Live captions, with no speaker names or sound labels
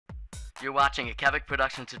You're watching a Kevic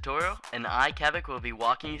production tutorial, and I, Kevic, will be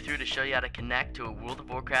walking you through to show you how to connect to a World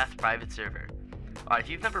of Warcraft private server. Alright, if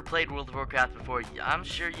you've never played World of Warcraft before, I'm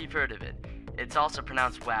sure you've heard of it. It's also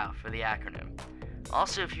pronounced WoW for the acronym.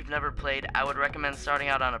 Also, if you've never played, I would recommend starting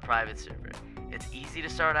out on a private server. It's easy to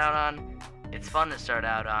start out on, it's fun to start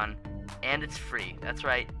out on, and it's free. That's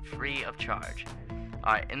right, free of charge.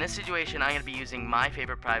 Alright, in this situation, I'm going to be using my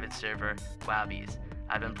favorite private server, WoWbees.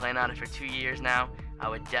 I've been playing on it for 2 years now. I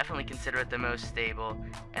would definitely consider it the most stable,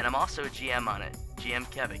 and I'm also a GM on it,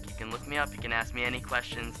 GM Kevic. You can look me up, you can ask me any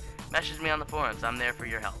questions, message me on the forums, I'm there for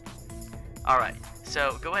your help. Alright,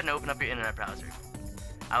 so go ahead and open up your internet browser.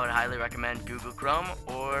 I would highly recommend Google Chrome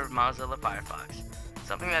or Mozilla Firefox,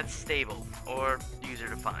 something that's stable or user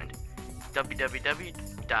defined.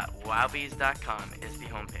 www.wowbees.com is the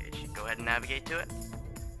homepage. Go ahead and navigate to it.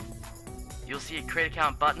 You'll see a create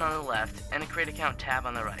account button on the left and a create account tab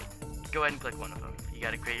on the right. Go ahead and click one of them. You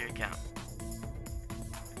gotta create your account.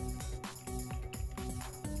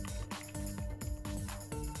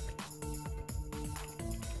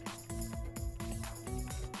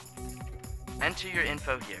 Enter your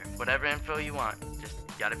info here, whatever info you want. Just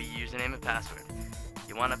gotta be username and password.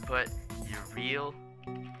 You wanna put your real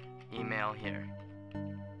email here.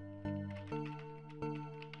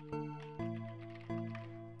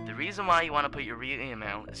 The reason why you want to put your real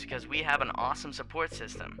email is because we have an awesome support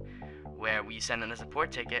system where we send in a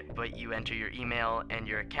support ticket, but you enter your email and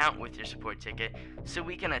your account with your support ticket so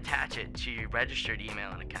we can attach it to your registered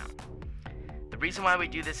email and account. The reason why we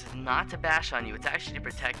do this is not to bash on you, it's actually to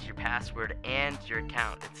protect your password and your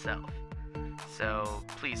account itself. So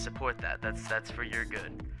please support that, that's for your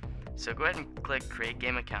good. So go ahead and click create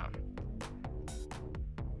game account.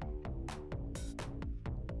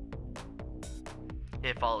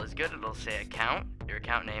 If all is good, it'll say account. Your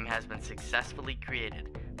account name has been successfully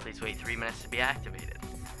created. Please wait 3 minutes to be activated.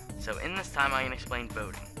 So in this time, I'm going to explain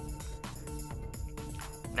voting.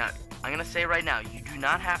 Now, I'm going to say right now, you do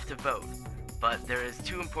not have to vote, but there is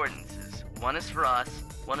two importances. One is for us,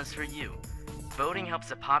 one is for you. Voting helps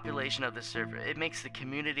the population of the server. It makes the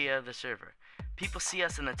community of the server. People see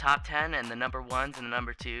us in the top 10 and the number 1s and the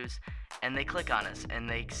number 2s, and they click on us, and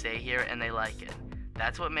they stay here and they like it.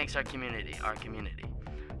 That's what makes our community our community.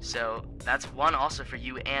 So that's one also for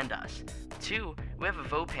you and us. Two, we have a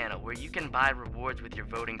vote panel where you can buy rewards with your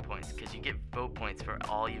voting points because you get vote points for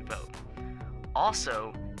all you vote.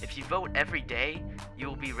 Also, if you vote every day, you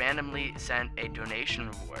will be randomly sent a donation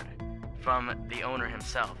reward from the owner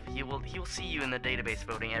himself. He'll see you in the database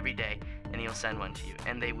voting every day, and he'll send one to you,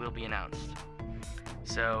 and they will be announced.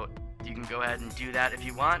 So you can go ahead and do that if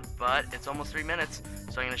you want, but it's almost 3 minutes,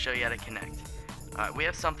 so I'm going to show you how to connect. We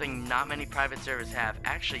have something not many private servers have,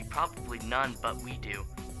 actually probably none, but we do.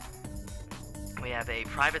 We have a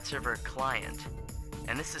private server client,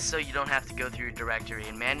 and this is so you don't have to go through your directory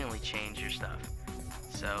and manually change your stuff.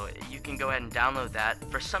 So you can go ahead and download that.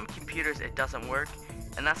 For some computers it doesn't work,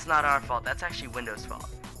 and that's not our fault, that's actually Windows' fault.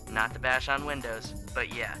 Not to bash on Windows,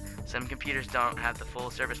 but yeah, some computers don't have the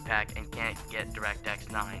full service pack and can't get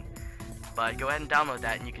DirectX 9. But go ahead and download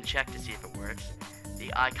that and you can check to see if it works.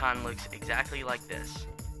 The icon looks exactly like this.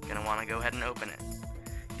 You're gonna want to go ahead and open it.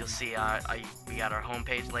 You'll see we got our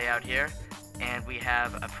homepage layout here, and we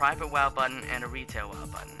have a private WoW button and a retail WoW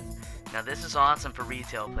button. Now this is awesome for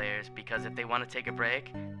retail players because if they want to take a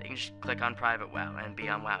break, they can just click on private WoW and be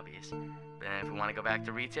on WoWbees. And if we want to go back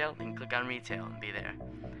to retail, they can click on retail and be there.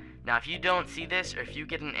 Now if you don't see this or if you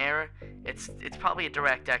get an error, it's probably a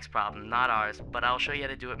DirectX problem, not ours, but I'll show you how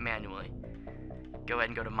to do it manually. Go ahead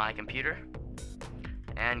and go to My Computer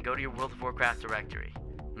and go to your World of Warcraft directory.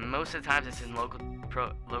 Most of the times it's in local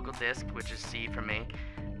disk, which is C for me,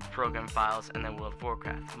 program files, and then World of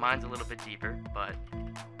Warcraft. Mine's a little bit deeper, but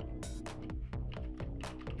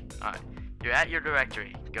alright. You're at your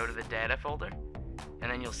directory. Go to the data folder,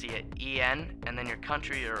 and then you'll see it EN, and then your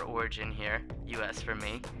country or origin here, US for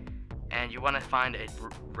me, and you want to find a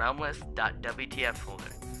realmlist.wtf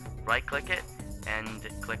folder. Right click it and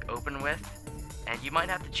click open with. And you might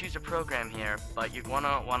have to choose a program here, but you're going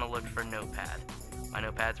to want to look for Notepad. My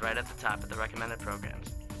Notepad's right at the top of the recommended programs.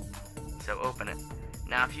 So open it.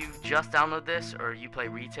 Now if you just download this or you play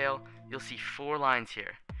retail, you'll see 4 lines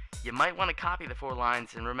here. You might want to copy the 4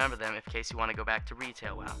 lines and remember them in case you want to go back to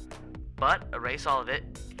retail WoW. But erase all of it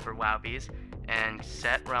for WoWbees and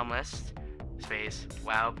set realm list space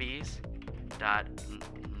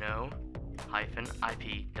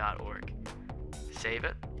wowbees.no-ip.org. Save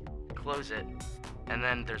it. Close it, and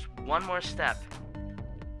then there's one more step.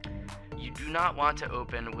 You do not want to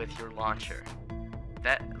open with your launcher.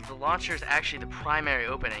 The launcher is actually the primary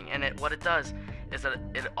opening, and what it does is that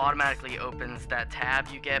it automatically opens that tab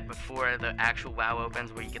you get before the actual WoW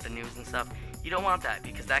opens where you get the news and stuff. You don't want that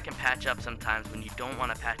because that can patch up sometimes when you don't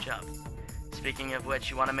want to patch up. Speaking of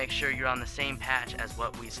which, you want to make sure you're on the same patch as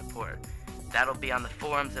what we support. That'll be on the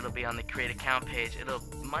forums, it'll be on the create account page, it'll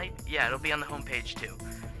be on the home page too.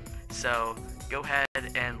 So go ahead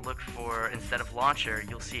and look for, instead of launcher,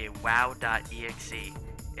 you'll see a wow.exe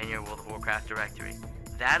in your World of Warcraft directory.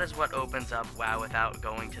 That is what opens up WoW without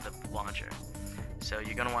going to the launcher. So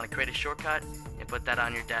you're going to want to create a shortcut and put that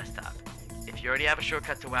on your desktop. If you already have a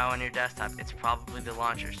shortcut to WoW on your desktop, it's probably the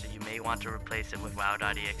launcher, so you may want to replace it with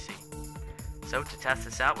wow.exe. So to test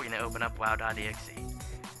this out, we're going to open up wow.exe.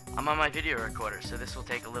 I'm on my video recorder, so this will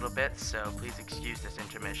take a little bit, so please excuse this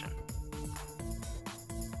intermission.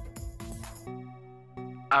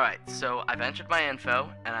 Alright, so I've entered my info,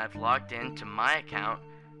 and I've logged in to my account,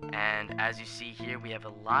 and as you see here, we have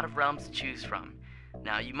a lot of realms to choose from.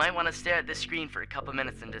 Now, you might want to stare at this screen for a couple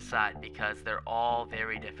minutes and decide, because they're all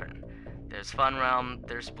very different. There's Fun Realm,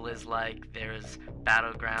 there's Blizz-like, there's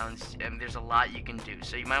Battlegrounds, and there's a lot you can do,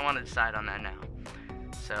 so you might want to decide on that now.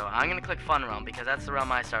 So I'm going to click Fun Realm because that's the realm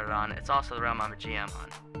I started on. It's also the realm I'm a GM on.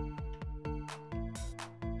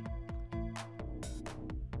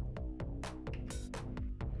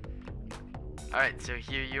 Alright, so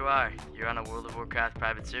here you are. You're on a World of Warcraft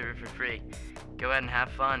private server for free. Go ahead and have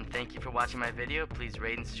fun. Thank you for watching my video. Please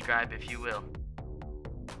rate and subscribe if you will.